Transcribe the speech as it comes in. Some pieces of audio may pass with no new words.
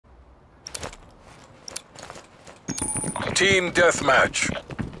Team deathmatch.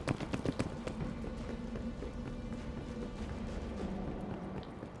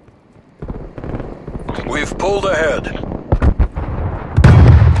 We've pulled ahead.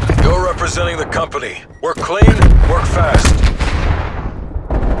 You're representing the company. Work clean, work fast.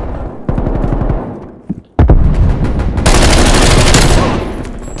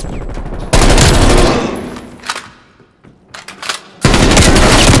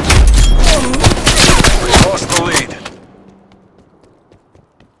 We've lost the lead.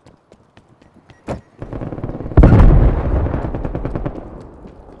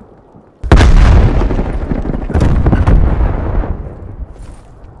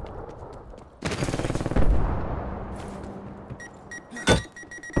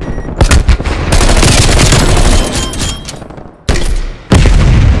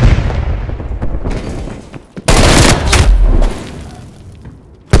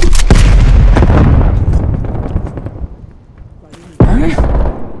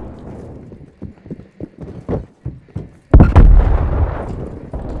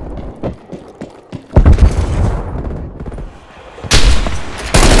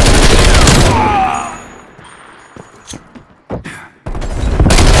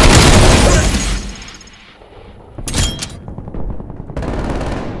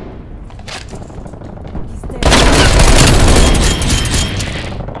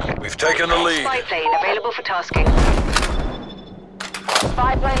 Taking the lead. Spy plane available for tasking.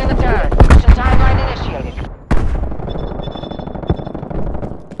 Spy plane in the turn. Mission timeline initiated.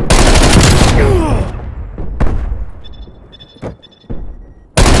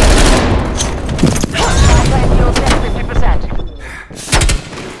 Spy plane fuel tank 50%.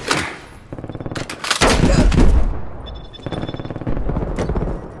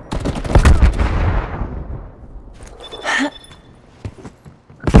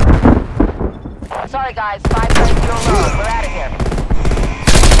 Sorry guys, 5 planes fuel low. We're out of here.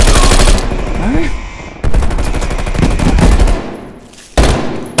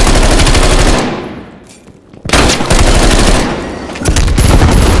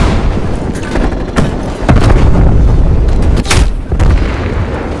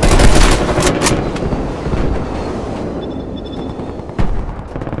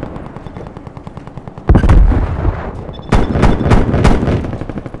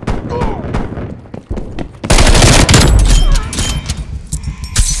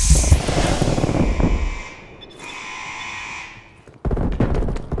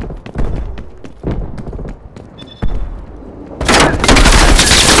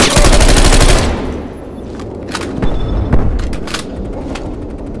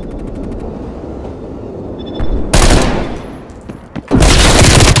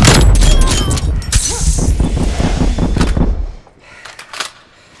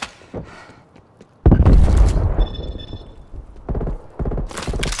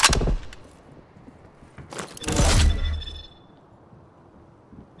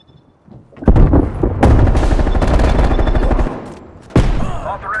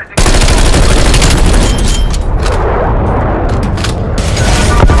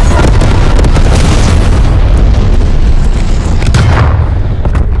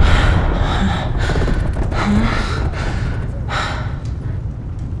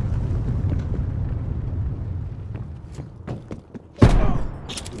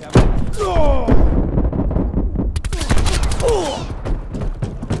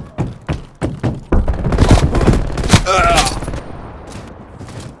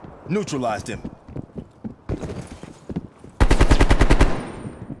 Neutralized him.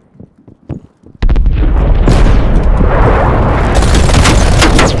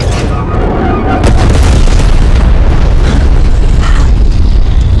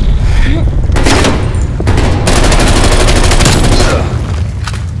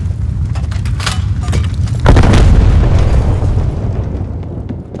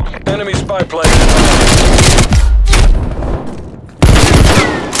 Enemy spy plane.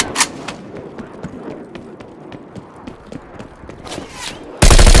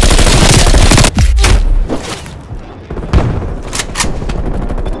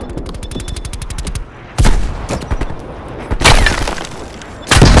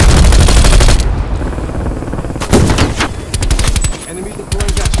 Enemy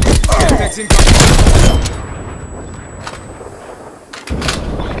deploying gas.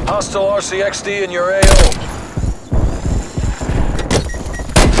 Hostile RCXD in your AO.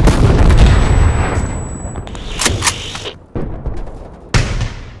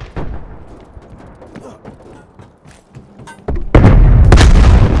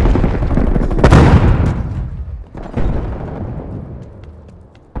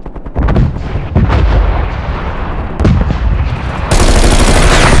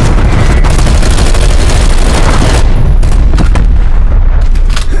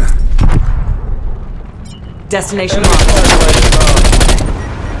 Destination Enemy locked. spy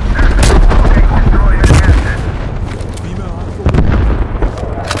plane inbound. Female hostile.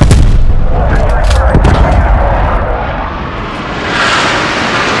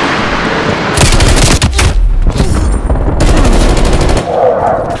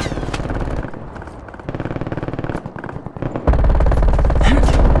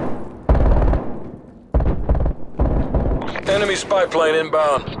 Enemy spy plane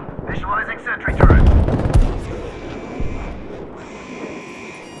inbound. Visualizing sentry turret.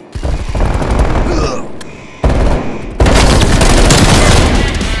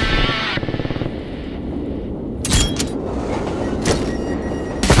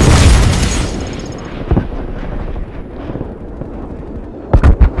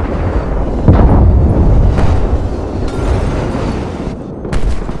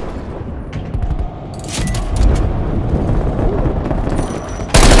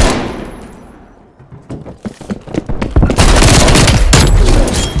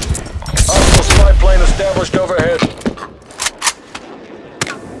 Hostile spy plane established overhead.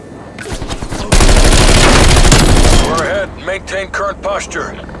 We're ahead. Maintain current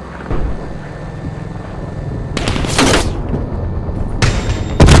posture.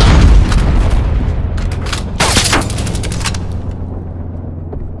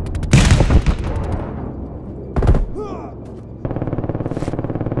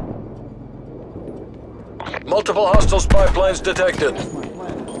 Multiple hostile spy planes detected.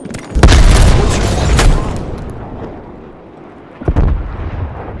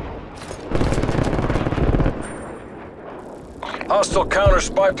 Hostile counter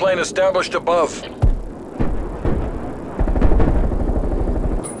spy plane established above.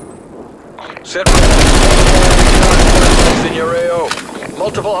 Sit in your AO.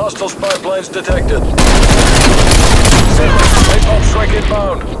 Multiple hostile spy planes detected. Napalm strike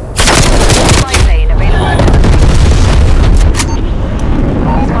inbound. Spy plane available.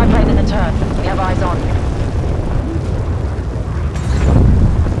 Spy plane in the turn. We have eyes on.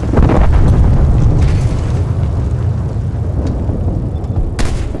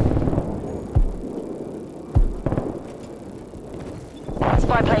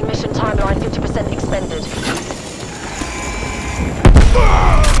 Spy plane mission timeline 50% expended.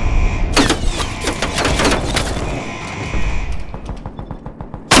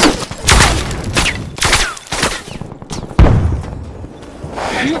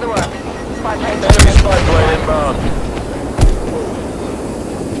 Thanks for the work. Spy plane. Enemy spy plane inbound.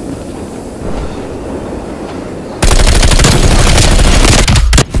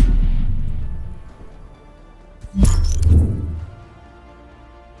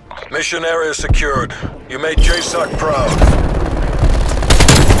 Mission area secured. You made JSOC proud.